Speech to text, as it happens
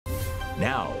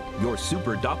Now, your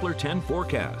Super Doppler 10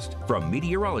 forecast from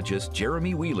meteorologist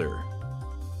Jeremy Wheeler.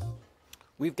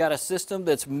 We've got a system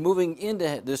that's moving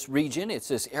into this region. It's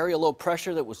this area low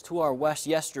pressure that was to our west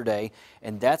yesterday,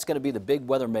 and that's going to be the big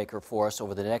weather maker for us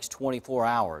over the next 24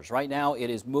 hours. Right now, it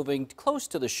is moving close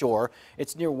to the shore.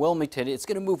 It's near Wilmington. It's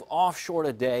going to move offshore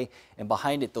today, and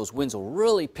behind it, those winds will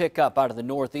really pick up out of the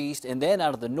northeast and then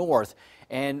out of the north.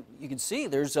 And you can see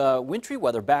there's wintry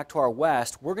weather back to our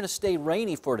west. We're going to stay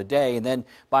rainy for today, and then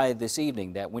by this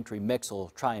evening, that wintry mix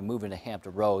will try and move into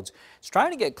Hampton Roads. It's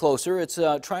trying to get closer. It's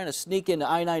trying to sneak into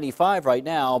I-95 right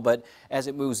now, but as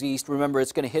it moves east, remember,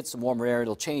 it's going to hit some warmer air.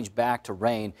 It'll change back to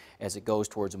rain as it goes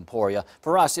towards Emporia.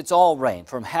 For us, it's all rain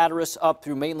from Hatteras up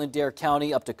through mainland Dare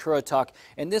County up to Currituck,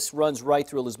 and this runs right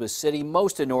through Elizabeth City,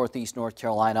 most of northeast North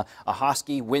Carolina,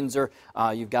 Ahoskie, Windsor.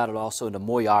 You've got it also into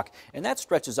Moyock, and that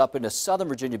stretches up into southern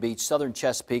Virginia Beach, southern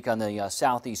Chesapeake on the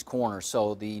southeast corner,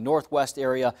 so the northwest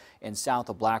area and south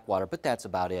of Blackwater, but that's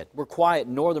about it. We're quiet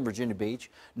in northern Virginia Beach,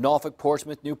 Norfolk,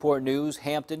 Portsmouth, Newport News,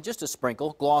 Hampton, just a sprinkle,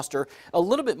 Gloucester. A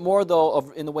little bit more,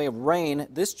 though, in the way of rain.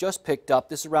 This just picked up.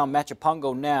 This is around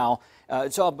Machipongo now.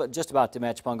 It's all just about to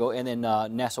Machipongo, and then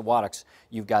Nassauwattocks,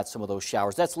 you've got some of those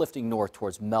showers. That's lifting north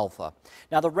towards Melfa.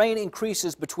 Now, the rain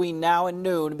increases between now and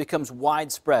noon and becomes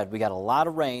widespread. We got a lot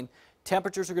of rain.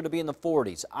 Temperatures are going to be in the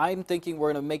 40s. I'm thinking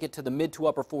we're going to make it to the mid to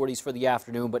upper 40s for the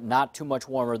afternoon, but not too much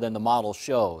warmer than the model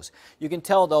shows. You can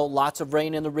tell, though, lots of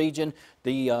rain in the region.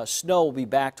 The snow will be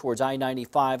back towards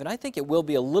I-95, and I think it will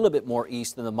be a little bit more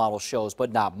east than the model shows,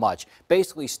 but not much.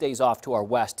 Basically stays off to our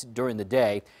west during the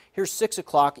day. Here's 6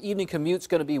 o'clock. Evening commute's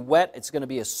going to be wet. It's going to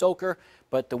be a soaker,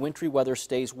 but the wintry weather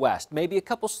stays west. Maybe a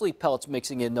couple sleep pellets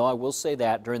mixing in, though, I will say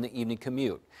that, during the evening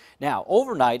commute. Now,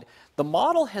 overnight, the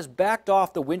model has backed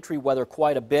off the wintry weather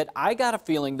quite a bit. I got a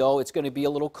feeling, though, it's going to be a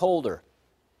little colder.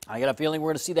 I got a feeling we're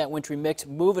going to see that wintry mix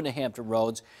move into Hampton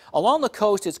Roads. Along the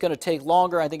coast, it's going to take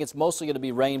longer. I think it's mostly going to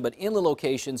be rain, but inland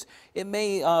locations, it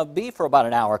may be for about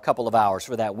an hour, a couple of hours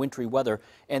for that wintry weather,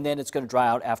 and then it's going to dry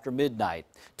out after midnight.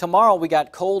 Tomorrow, we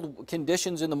got cold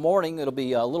conditions in the morning. It'll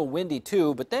be a little windy,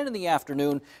 too, but then in the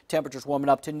afternoon, temperatures warming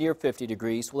up to near 50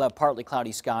 degrees. We'll have partly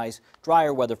cloudy skies,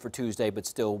 drier weather for Tuesday, but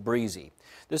still breezy.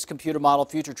 This computer model,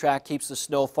 Future Track, keeps the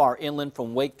snow far inland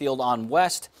from Wakefield on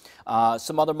west.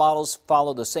 Some other models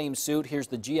follow the same suit. Here's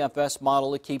the GFS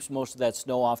model. It keeps most of that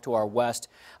snow off to our west.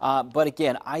 But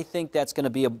again, I think that's going to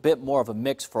be a bit more of a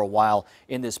mix for a while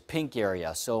in this pink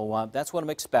area. So that's what I'm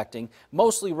expecting.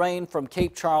 Mostly rain from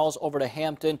Cape Charles over to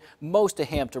Hampton. Most of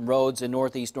Hampton Roads in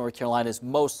northeast North Carolina is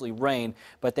mostly rain.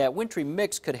 But that wintry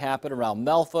mix could happen around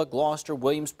Melfa, Gloucester,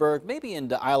 Williamsburg, maybe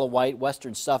into Isle of Wight,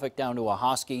 western Suffolk down to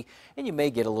Ahoskie. And you may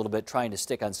get a little bit trying to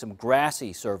stick on some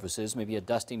grassy surfaces, maybe a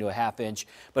dusting to a half inch.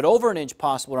 But over an inch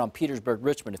possible around Petersburg,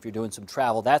 Richmond, if you're doing some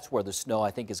travel. That's where the snow,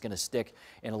 I think, is going to stick,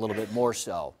 and a little bit more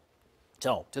so.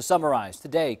 So, to summarize,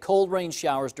 today, cold rain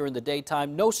showers during the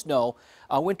daytime, no snow.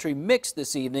 A wintry mix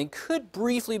this evening could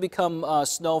briefly become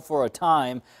snow for a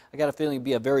time. I got a feeling it'd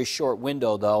be a very short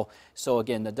window, though. So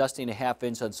again, the dusting a half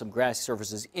inch on some grassy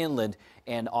surfaces inland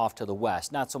and off to the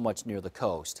west, not so much near the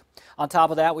coast. On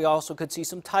top of that, we also could see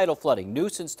some tidal flooding,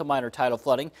 nuisance to minor tidal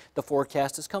flooding. The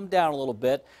forecast has come down a little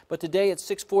bit, but today at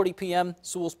 6:40 p.m.,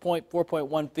 Sewell's Point,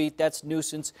 4.1 feet, that's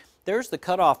nuisance. There's the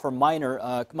cutoff for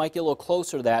minor. Might get a little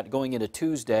closer to that going into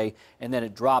Tuesday, and then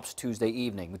it drops Tuesday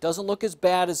evening. It doesn't look as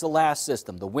bad as the last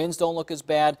system. The winds don't look as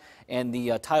bad, and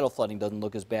the tidal flooding doesn't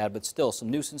look as bad, but still some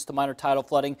nuisance to minor tidal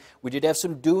flooding. We did have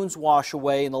some dunes wash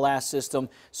away in the last system,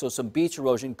 so some beach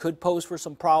erosion could pose for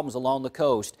some problems along the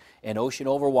coast, and ocean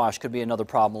overwash could be another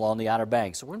problem along the Outer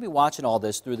Banks. So we're going to be watching all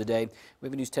this through the day. We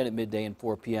have a news 10 at midday and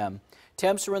 4 p.m.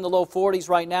 Temps are in the low 40s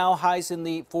right now, highs in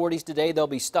the 40s today. They'll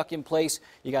be stuck in place.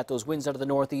 You got those winds out of the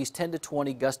northeast, 10 to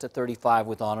 20, gusts to 35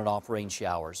 with on and off rain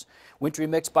showers. Wintry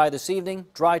mix by this evening,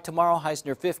 dry tomorrow, highs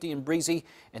near 50 and breezy,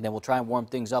 and then we'll try and warm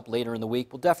things up later in the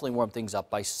week. We'll definitely warm things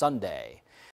up by Sunday.